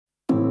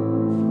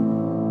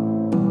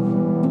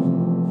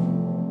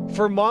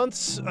For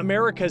months,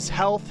 America's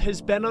health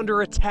has been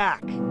under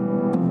attack.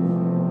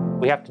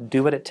 We have to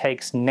do what it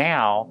takes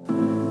now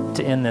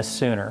to end this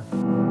sooner.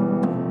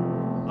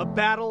 A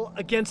battle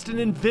against an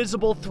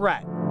invisible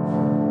threat.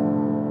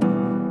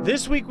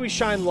 This week we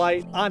shine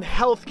light on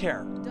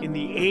healthcare in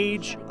the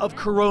age of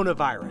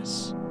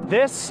coronavirus.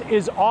 This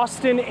is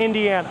Austin,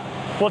 Indiana.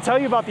 We'll tell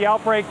you about the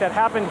outbreak that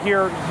happened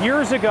here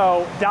years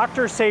ago.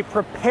 Doctors say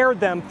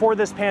prepared them for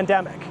this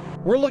pandemic.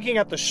 We're looking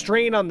at the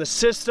strain on the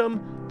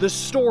system, the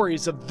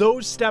stories of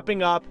those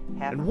stepping up,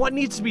 and what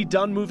needs to be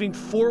done moving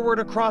forward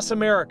across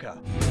America.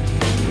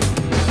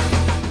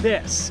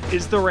 This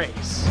is The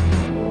Race.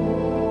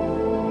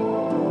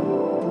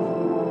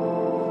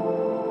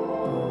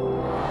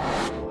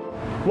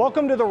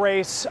 Welcome to The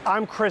Race.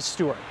 I'm Chris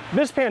Stewart.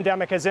 This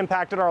pandemic has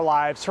impacted our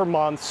lives for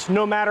months,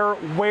 no matter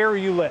where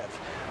you live.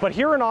 But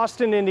here in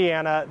Austin,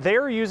 Indiana,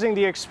 they're using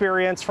the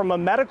experience from a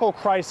medical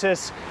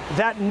crisis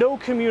that no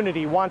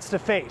community wants to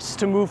face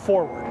to move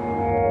forward.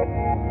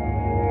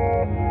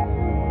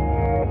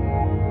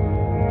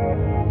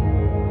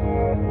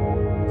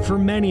 For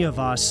many of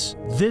us,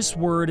 this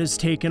word has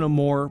taken a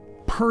more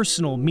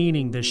personal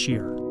meaning this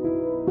year.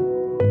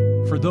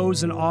 For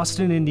those in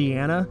Austin,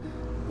 Indiana,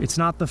 it's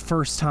not the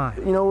first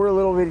time. You know, we're a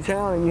little bitty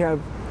town and you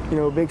have,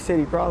 a big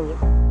city problem.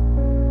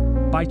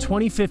 By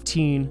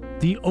 2015,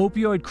 the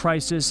opioid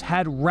crisis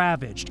had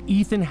ravaged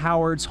Ethan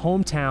Howard's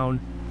hometown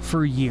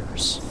for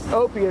years.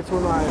 Opiates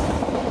were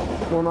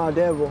my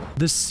devil.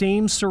 The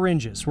same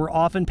syringes were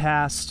often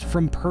passed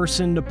from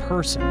person to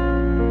person.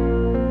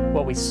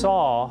 What we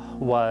saw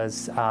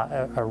was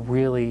a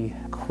really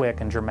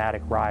quick and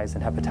dramatic rise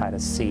in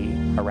hepatitis C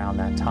around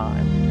that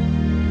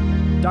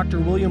time. Dr.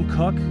 William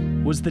Cook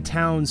was the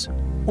town's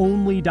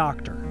only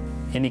doctor.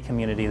 Any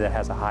community that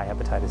has a high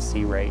hepatitis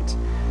C rate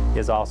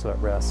is also at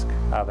risk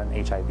of an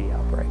HIV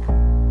outbreak.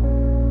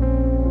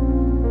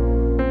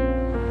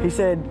 He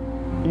said,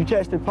 you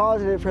tested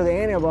positive for the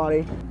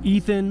antibody.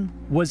 Ethan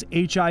was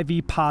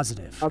HIV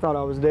positive. I thought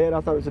I was dead.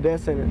 I thought it was a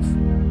death sentence.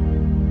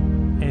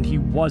 And he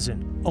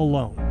wasn't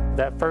alone.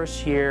 That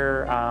first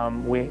year,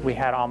 we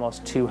had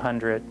almost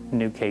 200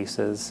 new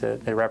cases.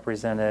 It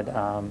represented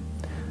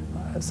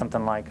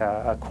something like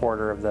a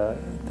quarter of the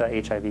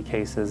HIV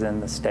cases in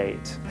the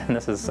state. And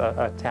this is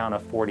a town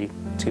of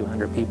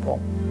 4,200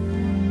 people.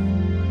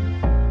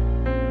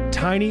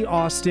 Tiny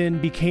Austin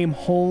became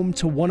home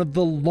to one of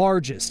the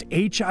largest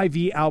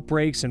HIV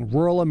outbreaks in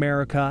rural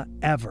America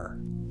ever.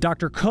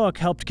 Dr. Cook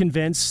helped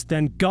convince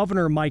then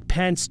Governor Mike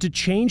Pence to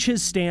change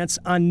his stance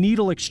on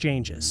needle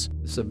exchanges.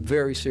 It's a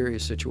very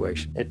serious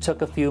situation. It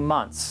took a few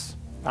months,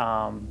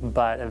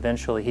 but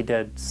eventually he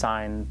did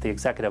sign the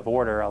executive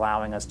order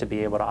allowing us to be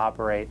able to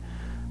operate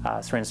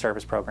syringe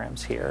service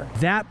programs here.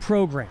 That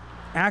program,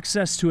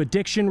 access to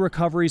addiction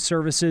recovery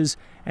services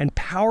and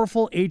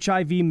powerful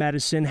HIV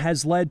medicine,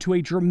 has led to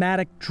a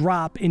dramatic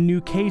drop in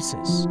new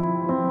cases.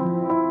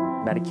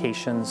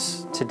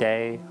 Medications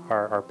today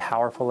are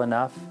powerful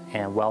enough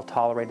and well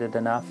tolerated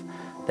enough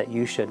that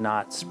you should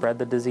not spread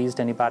the disease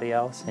to anybody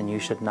else, and you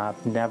should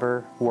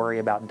never worry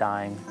about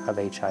dying of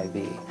HIV.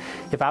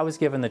 If I was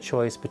given the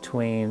choice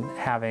between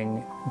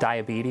having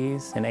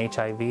diabetes and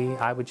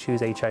HIV, I would choose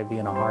HIV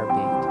in a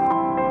heartbeat.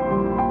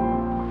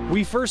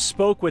 We first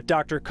spoke with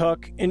Dr.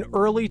 Cook in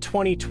early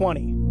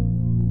 2020.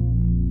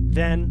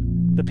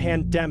 Then the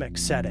pandemic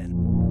set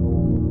in.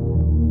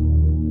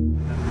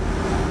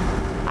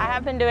 I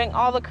have been doing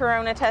all the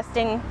corona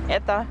testing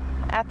at the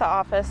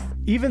office.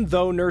 Even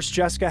though Nurse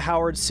Jessica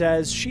Howard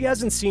says she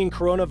hasn't seen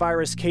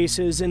coronavirus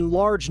cases in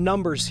large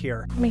numbers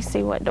here, Let me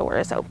see what door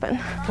is open.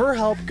 her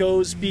help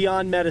goes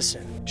beyond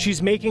medicine.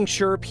 She's making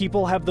sure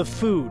people have the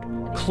food,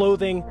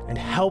 clothing, and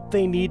help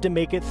they need to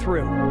make it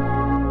through.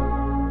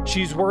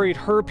 She's worried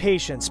her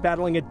patients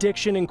battling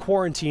addiction in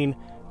quarantine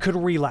could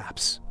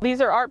relapse.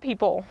 These are our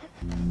people,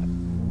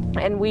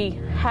 and we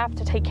have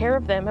to take care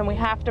of them, and we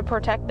have to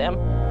protect them.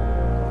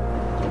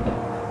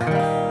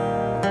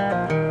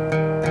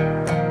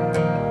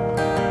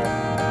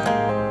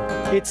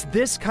 It's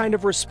this kind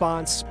of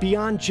response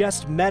beyond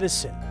just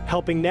medicine,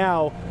 helping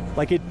now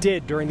like it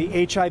did during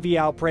the HIV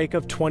outbreak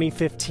of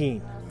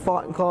 2015.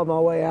 Fought and clawed my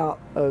way out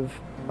of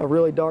a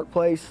really dark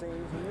place,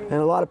 and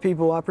I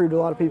proved a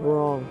lot of people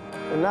wrong.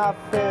 And I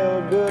feel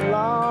a good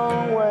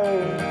long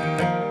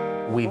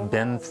way. We've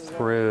been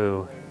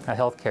through a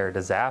healthcare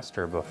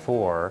disaster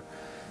before,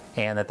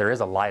 and that there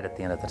is a light at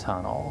the end of the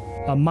tunnel.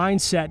 A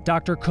mindset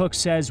Dr. Cook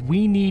says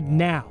we need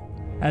now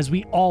as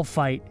we all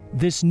fight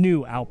this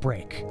new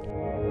outbreak.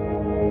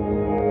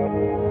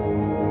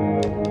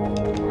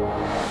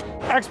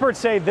 Experts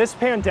say this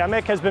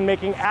pandemic has been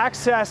making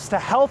access to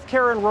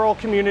healthcare in rural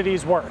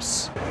communities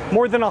worse.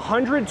 More than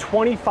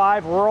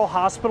 125 rural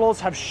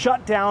hospitals have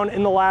shut down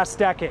in the last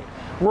decade.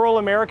 Rural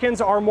Americans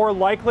are more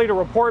likely to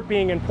report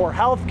being in poor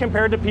health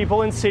compared to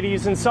people in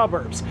cities and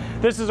suburbs.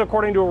 This is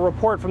according to a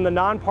report from the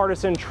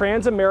nonpartisan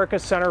Trans-America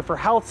Center for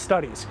Health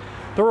Studies.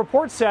 The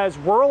report says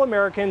rural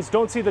Americans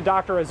don't see the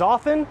doctor as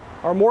often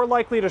are more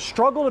likely to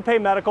struggle to pay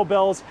medical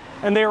bills,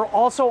 and they are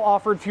also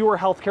offered fewer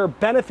healthcare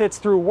benefits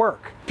through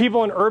work.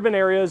 People in urban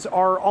areas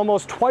are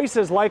almost twice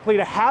as likely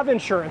to have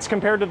insurance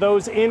compared to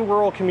those in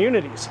rural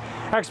communities.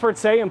 Experts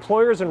say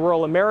employers in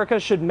rural America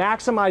should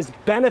maximize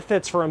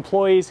benefits for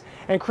employees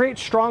and create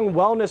strong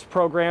wellness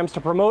programs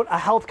to promote a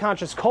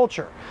health-conscious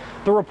culture.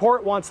 The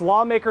report wants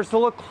lawmakers to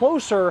look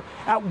closer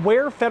at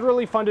where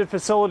federally funded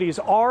facilities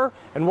are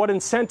and what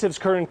incentives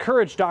could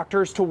encourage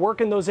doctors to work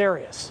in those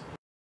areas.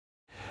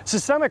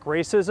 Systemic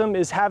racism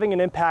is having an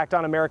impact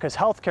on America's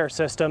healthcare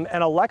system,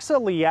 and Alexa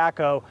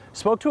Liacco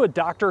spoke to a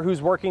doctor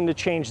who's working to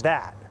change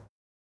that.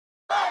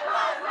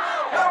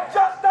 No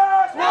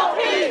justice, no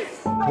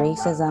peace.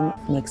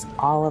 Racism makes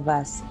all of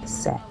us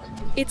sick.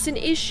 It's an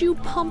issue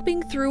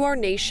pumping through our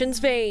nation's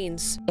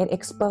veins. It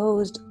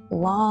exposed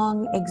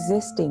long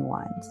existing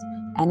ones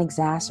and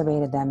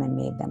exacerbated them and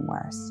made them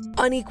worse.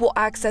 Unequal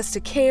access to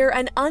care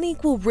and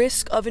unequal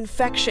risk of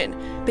infection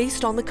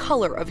based on the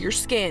color of your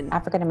skin.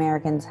 African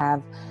Americans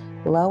have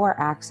lower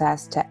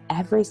access to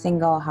every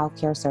single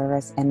healthcare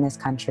service in this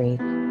country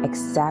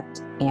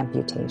except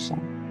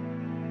amputation.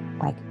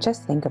 Like,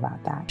 just think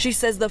about that. She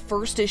says the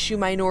first issue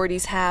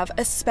minorities have,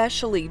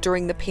 especially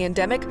during the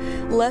pandemic,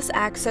 less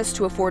access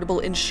to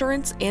affordable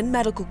insurance and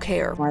medical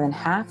care. More than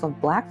half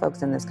of Black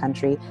folks in this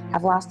country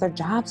have lost their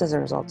jobs as a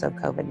result of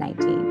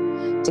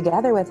COVID-19,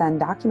 together with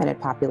undocumented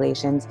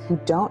populations who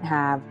don't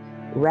have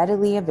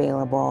readily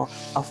available,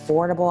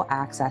 affordable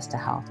access to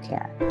health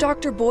care.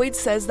 Dr. Boyd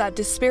says that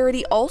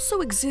disparity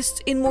also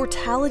exists in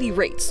mortality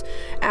rates.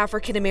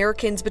 African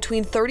Americans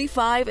between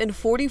 35 and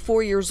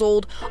 44 years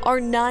old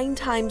are 9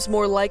 times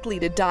more likely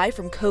to die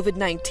from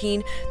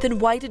COVID-19 than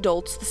white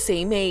adults the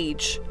same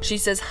age. She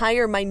says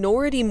higher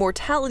minority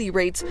mortality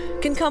rates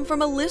can come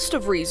from a list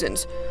of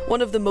reasons.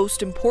 One of the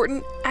most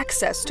important,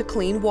 access to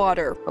clean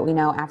water. But we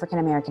know African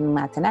American and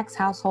Latinx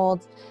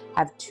households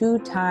have 2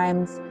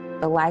 times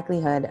the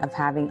likelihood of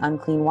having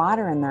unclean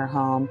water in their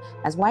home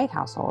as white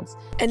households.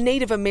 And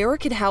Native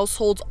American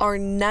households are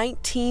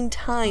 19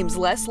 times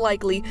less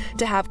likely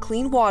to have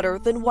clean water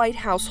than white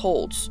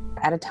households.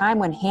 At a time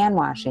when hand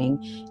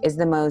washing is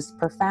the most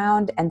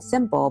profound and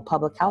simple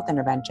public health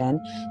intervention,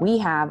 we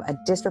have a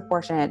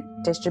disproportionate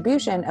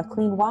distribution of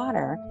clean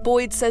water.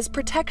 Boyd says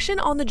protection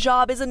on the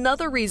job is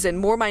another reason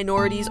more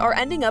minorities are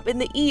ending up in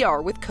the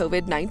ER with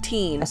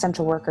COVID-19.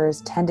 Essential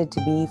workers tended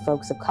to be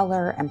folks of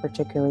color, and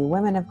particularly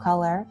women of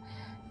color,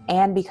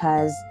 and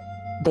because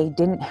they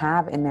didn't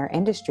have in their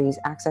industries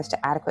access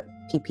to adequate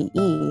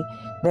PPE,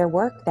 their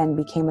work then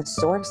became a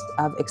source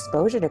of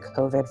exposure to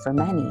COVID for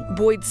many.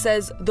 Boyd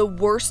says the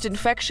worst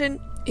infection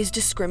is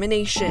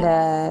discrimination.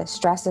 The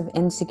stress of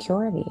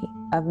insecurity,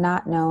 of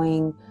not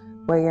knowing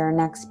where your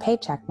next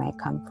paycheck might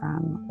come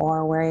from,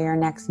 or where your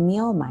next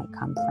meal might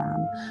come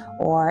from,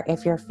 or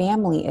if your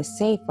family is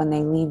safe when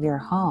they leave your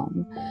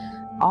home.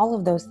 All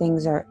of those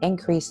things are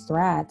increased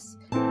threats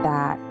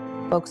that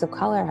folks of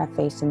color have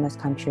faced in this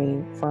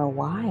country for a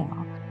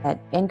while. It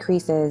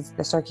increases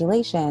the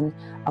circulation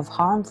of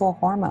harmful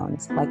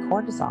hormones like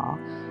cortisol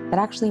that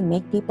actually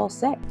make people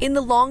sick. In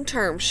the long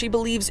term, she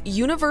believes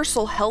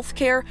universal health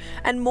care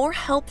and more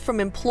help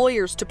from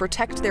employers to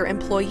protect their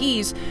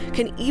employees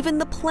can even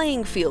the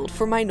playing field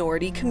for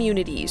minority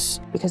communities.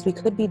 Because we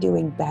could be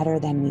doing better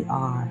than we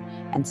are,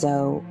 and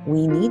so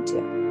we need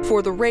to.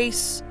 For The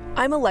Race,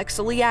 I'm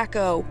Alexa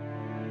Liacco.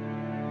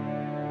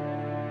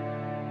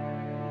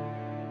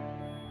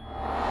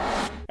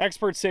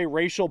 Experts say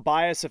racial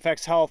bias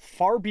affects health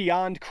far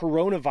beyond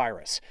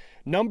coronavirus.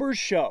 Numbers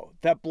show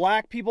that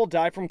Black people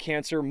die from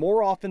cancer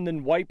more often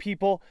than white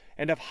people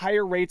and have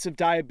higher rates of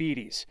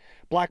diabetes.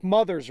 Black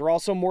mothers are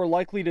also more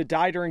likely to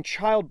die during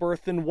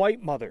childbirth than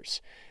white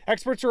mothers.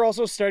 Experts are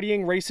also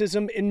studying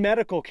racism in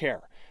medical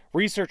care.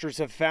 Researchers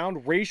have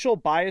found racial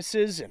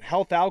biases in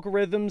health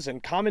algorithms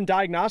and common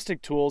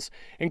diagnostic tools,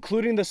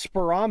 including the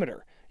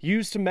spirometer,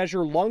 used to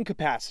measure lung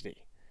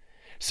capacity.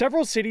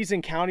 Several cities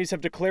and counties have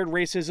declared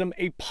racism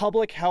a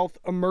public health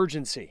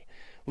emergency.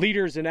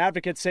 Leaders and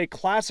advocates say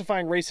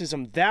classifying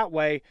racism that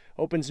way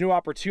opens new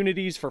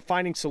opportunities for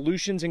finding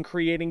solutions and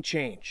creating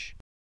change.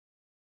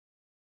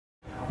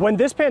 When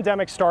this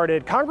pandemic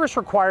started, Congress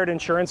required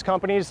insurance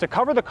companies to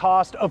cover the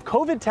cost of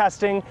COVID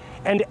testing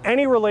and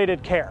any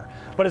related care.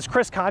 But as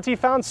Chris Conti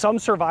found, some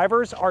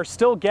survivors are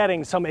still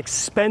getting some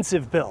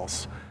expensive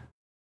bills.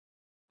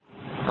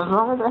 As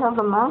long as I have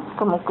the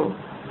mask, I'm okay.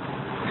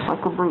 I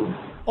can breathe.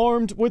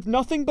 Armed with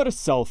nothing but a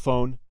cell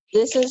phone,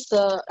 this is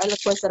the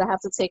Eliquis that I have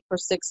to take for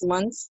 6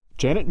 months.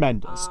 Janet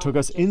Mendez took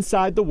us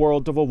inside the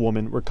world of a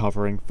woman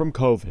recovering from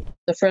COVID.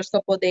 The first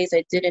couple of days,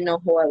 I didn't know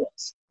who I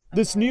was.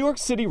 This New York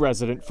City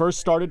resident first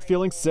started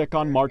feeling sick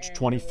on March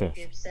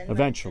 25th.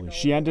 Eventually,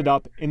 she ended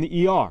up in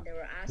the ER.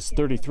 This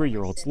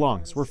 33-year-old's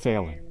lungs were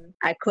failing.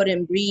 I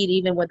couldn't breathe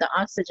even with the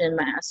oxygen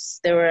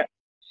mask.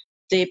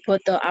 They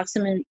put the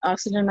oxygen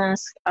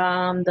mask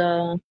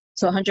to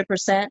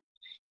 100%.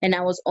 And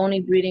I was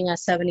only breathing at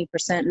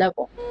 70%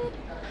 level.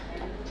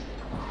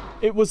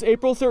 It was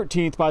April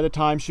 13th by the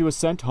time she was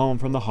sent home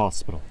from the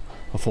hospital.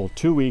 A full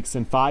 2 weeks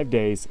and 5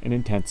 days in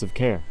intensive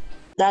care.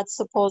 That's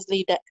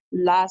supposedly the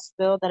last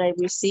bill that I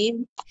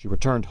received. She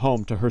returned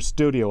home to her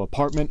studio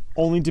apartment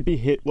only to be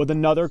hit with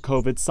another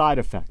COVID side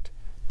effect,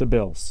 the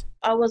bills.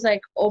 I was like,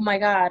 oh my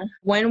God,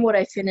 when would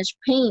I finish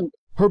paying?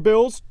 Her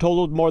bills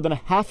totaled more than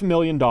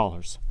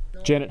 $500,000.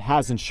 Janet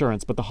has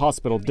insurance, but the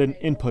hospital didn't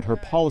input her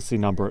policy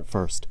number at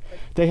first.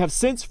 They have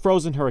since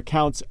frozen her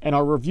accounts and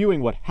are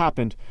reviewing what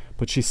happened,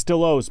 but she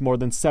still owes more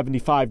than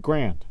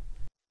 $75,000.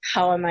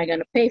 How am I going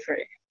to pay for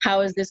it?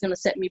 How is this going to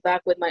set me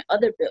back with my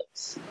other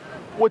bills?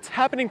 What's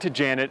happening to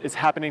Janet is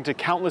happening to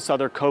countless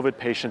other COVID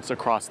patients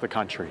across the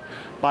country.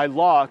 By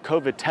law,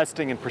 COVID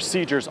testing and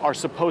procedures are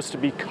supposed to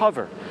be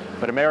covered,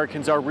 but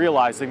Americans are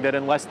realizing that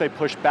unless they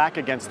push back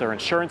against their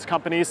insurance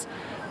companies,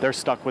 they're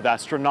stuck with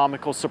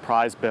astronomical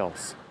surprise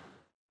bills.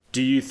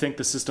 Do you think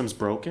the system's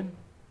broken?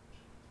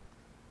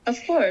 Of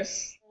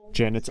course.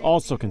 Janet's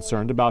also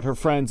concerned about her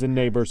friends and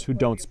neighbors who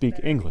don't speak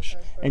English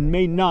and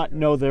may not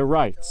know their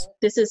rights.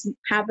 This is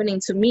happening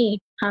to me.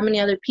 How many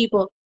other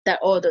people that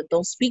either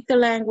don't speak the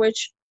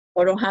language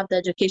or don't have the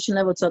education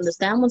level to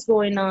understand what's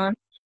going on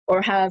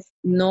or have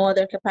no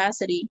other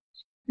capacity,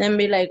 then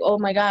be like, oh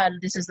my God,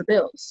 this is the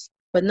bills.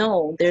 But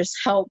no, there's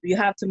help. You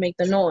have to make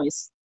the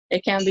noise.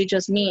 It can't be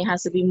just me. It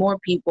has to be more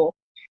people.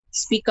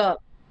 Speak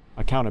up.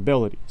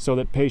 Accountability so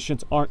that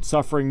patients aren't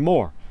suffering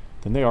more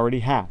than they already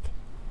have.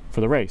 For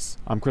The Race,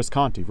 I'm Chris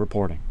Conti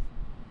reporting.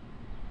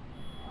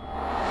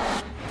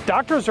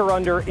 Doctors are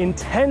under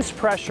intense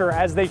pressure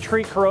as they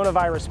treat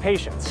coronavirus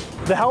patients.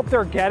 The help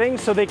they're getting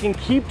so they can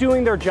keep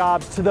doing their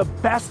jobs to the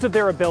best of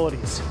their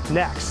abilities.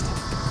 Next.